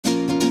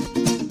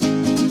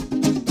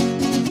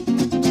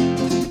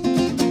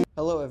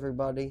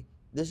everybody.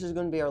 This is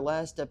going to be our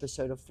last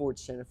episode of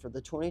FortCenter for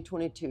the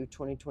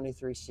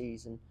 2022-2023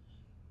 season.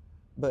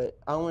 But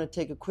I want to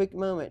take a quick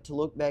moment to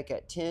look back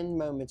at 10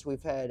 moments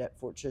we've had at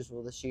Fort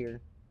Chiswell this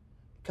year.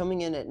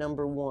 Coming in at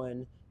number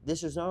 1,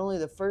 this is not only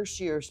the first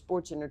year of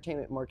sports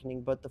entertainment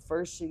marketing, but the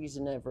first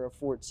season ever of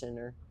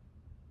FortCenter.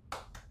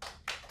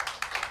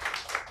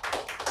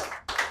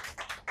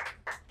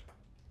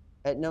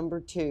 At number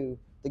 2,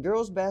 the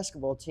girls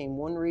basketball team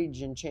won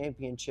region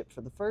championship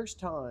for the first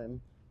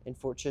time in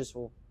Fort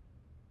Chiswell.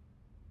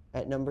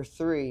 At number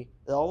 3,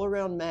 the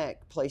all-around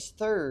MAC placed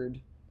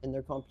 3rd in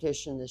their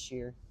competition this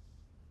year.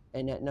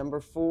 And at number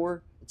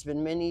 4, it's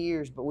been many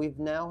years, but we've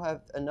now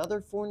have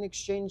another foreign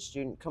exchange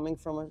student coming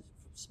from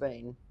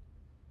Spain.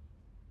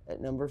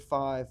 At number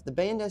 5, the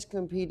band has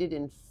competed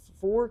in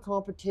 4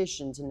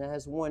 competitions and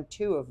has won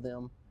 2 of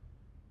them.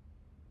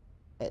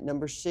 At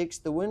number 6,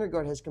 the Winter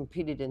Guard has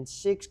competed in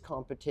 6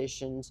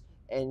 competitions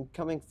and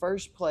coming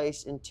first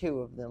place in 2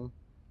 of them.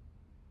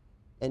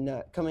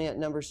 And coming at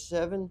number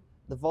 7,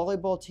 the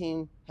volleyball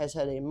team has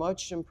had a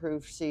much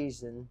improved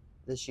season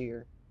this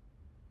year.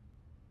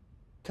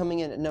 Coming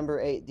in at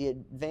number 8, the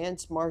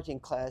advanced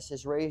marketing class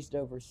has raised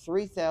over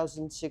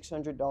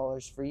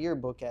 $3,600 for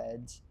yearbook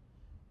ads.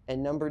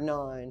 And number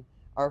 9,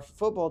 our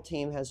football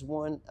team has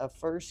won a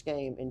first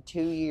game in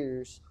 2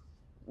 years,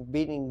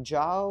 beating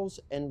Giles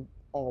and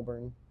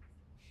Auburn.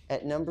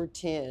 At number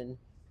 10,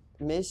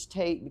 Miss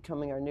Tate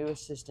becoming our new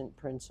assistant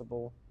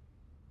principal.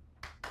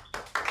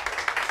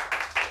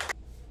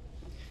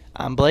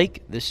 I'm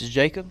Blake, this is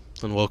Jacob,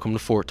 and welcome to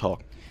Fort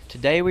Talk.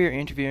 Today we are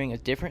interviewing a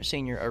different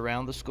senior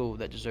around the school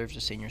that deserves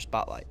a senior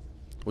spotlight.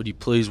 Would you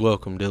please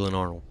welcome Dylan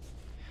Arnold?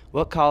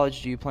 What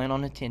college do you plan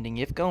on attending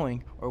if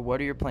going, or what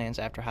are your plans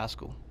after high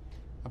school?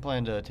 I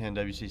plan to attend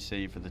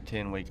WCC for the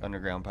 10-week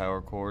underground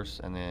power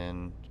course and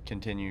then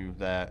continue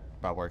that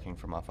by working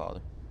for my father.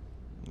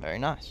 Very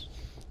nice.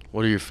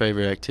 What are your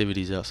favorite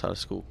activities outside of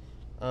school?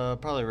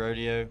 Probably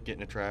rodeo,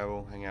 getting to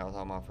travel, hang out with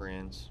all my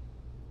friends.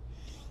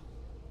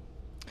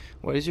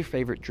 What is your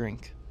favorite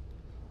drink?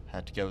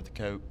 Had to go with the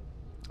Coke.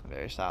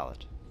 Very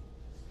solid.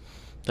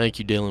 Thank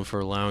you, Dylan, for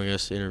allowing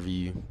us to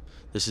interview you.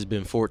 This has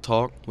been Fort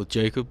Talk with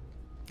Jacob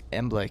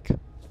And Blake.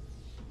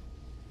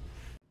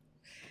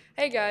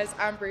 Hey guys,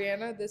 I'm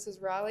Brianna, this is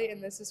Riley,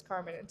 and this is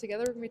Carmen, and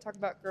together we're going to be talking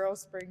about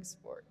girls' spring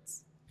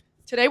sports.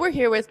 Today we're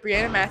here with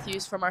Brianna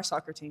Matthews from our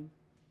soccer team.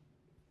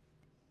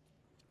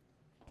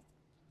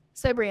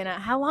 So Brianna,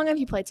 how long have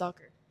you played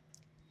soccer?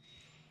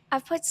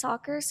 I've played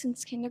soccer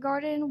since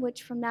kindergarten,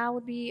 which from now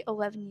would be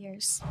 11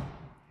 years.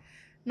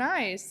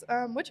 Nice.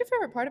 What's your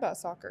favorite part about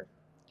soccer?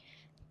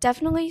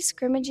 Definitely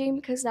scrimmaging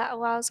because that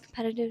allows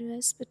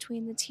competitiveness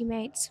between the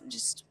teammates,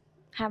 just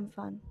having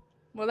fun.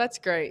 Well, that's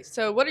great.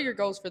 So what are your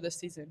goals for this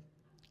season?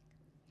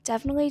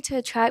 Definitely to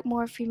attract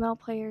more female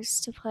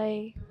players to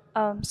play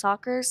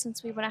soccer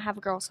since we want to have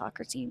a girls'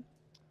 soccer team.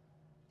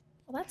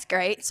 Well, that's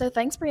great. So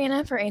thanks,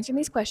 Brianna, for answering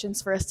these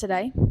questions for us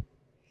today.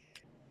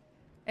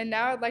 And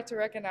now I'd like to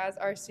recognize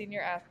our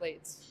senior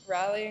athletes,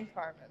 Riley and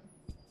Carmen.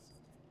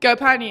 Go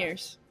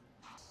Pioneers!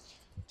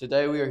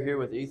 Today we are here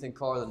with Ethan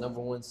Carr, the number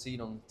 1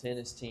 seed on the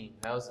tennis team.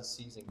 How's the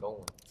season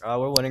going?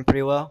 We're winning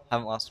pretty well.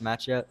 Haven't lost a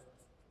match yet.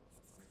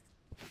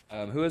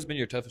 Who has been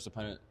your toughest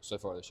opponent so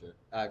far this year?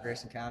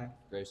 Grayson County.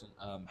 Grayson.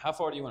 How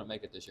far do you want to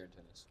make it this year in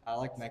tennis? I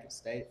like to make it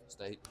state.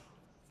 State.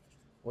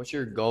 What's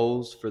your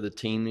goals for the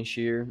team this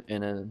year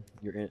and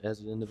as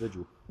an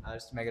individual?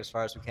 Just to make it as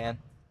far as we can.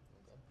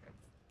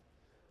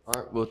 All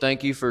right. Well,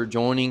 thank you for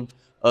joining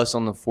us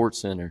on the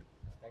FortCenter.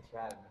 Thanks for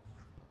having me.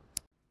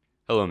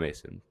 Hello,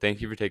 Mason.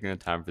 Thank you for taking the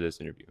time for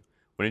this interview.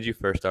 When did you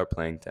first start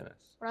playing tennis?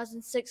 When I was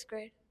in 6th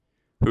grade.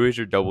 Who is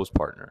your doubles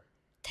partner?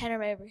 Tanner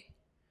Mabry.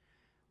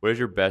 What is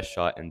your best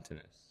shot in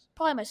tennis?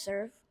 Probably my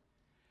serve.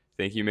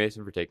 Thank you,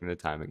 Mason, for taking the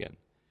time again.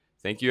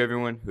 Thank you,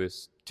 everyone who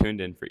has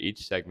tuned in for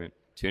each segment.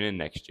 Tune in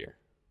next year.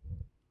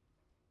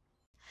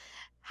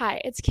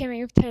 Hi, it's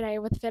Kimmy today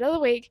with Fit of the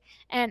Week,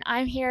 and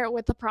I'm here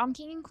with the Prom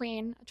King and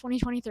Queen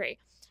 2023.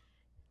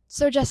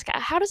 So, Jessica,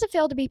 how does it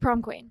feel to be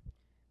prom queen?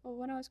 Well,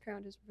 when I was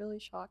crowned, it was really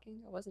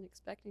shocking. I wasn't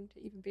expecting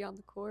to even be on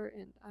the court,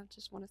 and I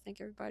just want to thank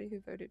everybody who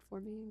voted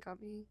for me and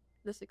got me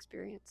this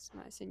experience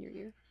my senior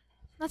year.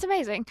 That's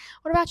amazing.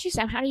 What about you,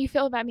 Sam? How do you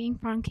feel about being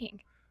prom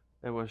king?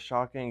 It was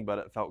shocking, but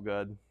it felt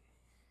good.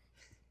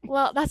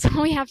 Well, that's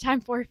all we have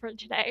time for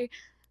today.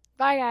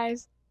 Bye,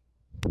 guys.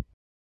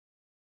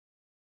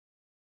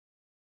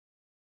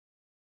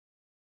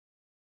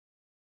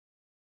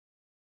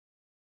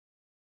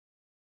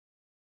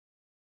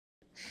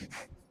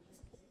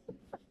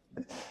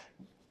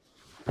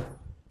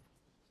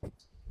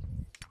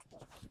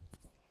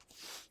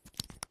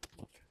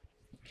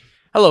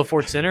 Hello,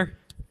 FortCenter.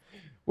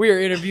 We are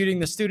interviewing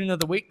the Student of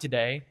the Week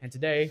today, and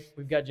today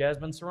we've got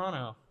Jasmine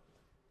Serrano.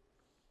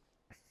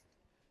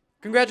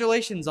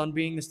 Congratulations on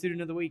being the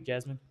Student of the Week,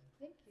 Jasmine.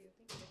 Thank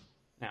you.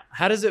 Now,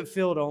 how does it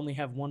feel to only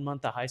have 1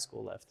 month of high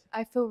school left?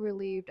 I feel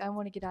relieved. I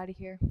want to get out of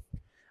here.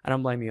 I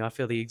don't blame you. I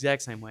feel the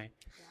exact same way.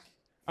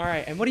 All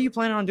right, and what are you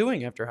planning on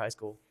doing after high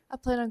school? I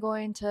plan on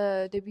going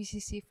to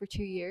WCC for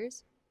 2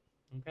 years.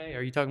 Okay.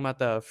 Are you talking about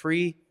the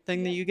free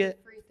thing that you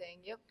get? Free thing.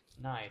 Yep.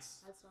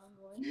 Nice. That's what I'm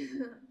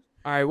going.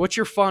 All right. What's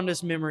your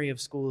fondest memory of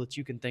school that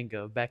you can think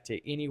of? Back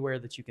to anywhere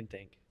that you can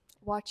think.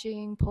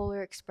 Watching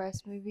Polar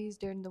Express movies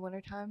during the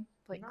wintertime,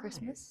 like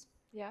Christmas.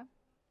 Yeah.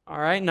 All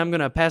right. And I'm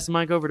going to pass the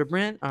mic over to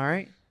Brent. All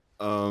right.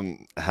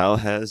 How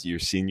has your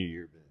senior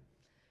year been?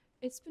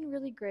 It's been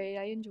really great.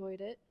 I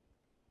enjoyed it.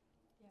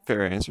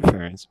 Fair answer.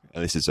 Fair answer.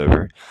 At least it's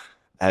over.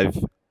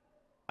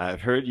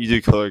 I've heard you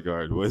do color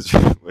guard. What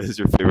is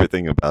your favorite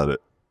thing about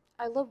it?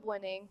 I love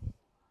winning.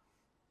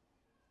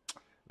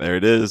 There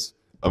it is.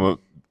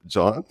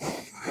 John.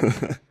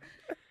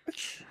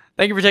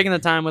 Thank you for taking the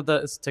time with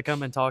us to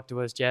come and talk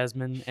to us,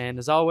 Jasmine. And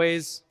as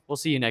always, we'll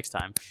see you next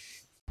time.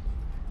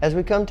 As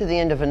we come to the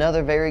end of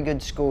another very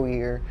good school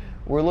year,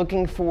 we're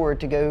looking forward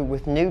to go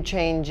with new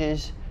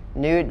changes,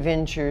 new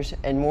adventures,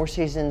 and more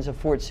seasons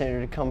of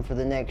FortCenter to come for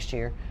the next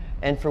year.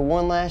 And for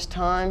one last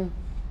time,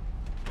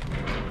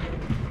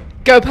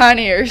 Go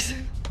Pioneers!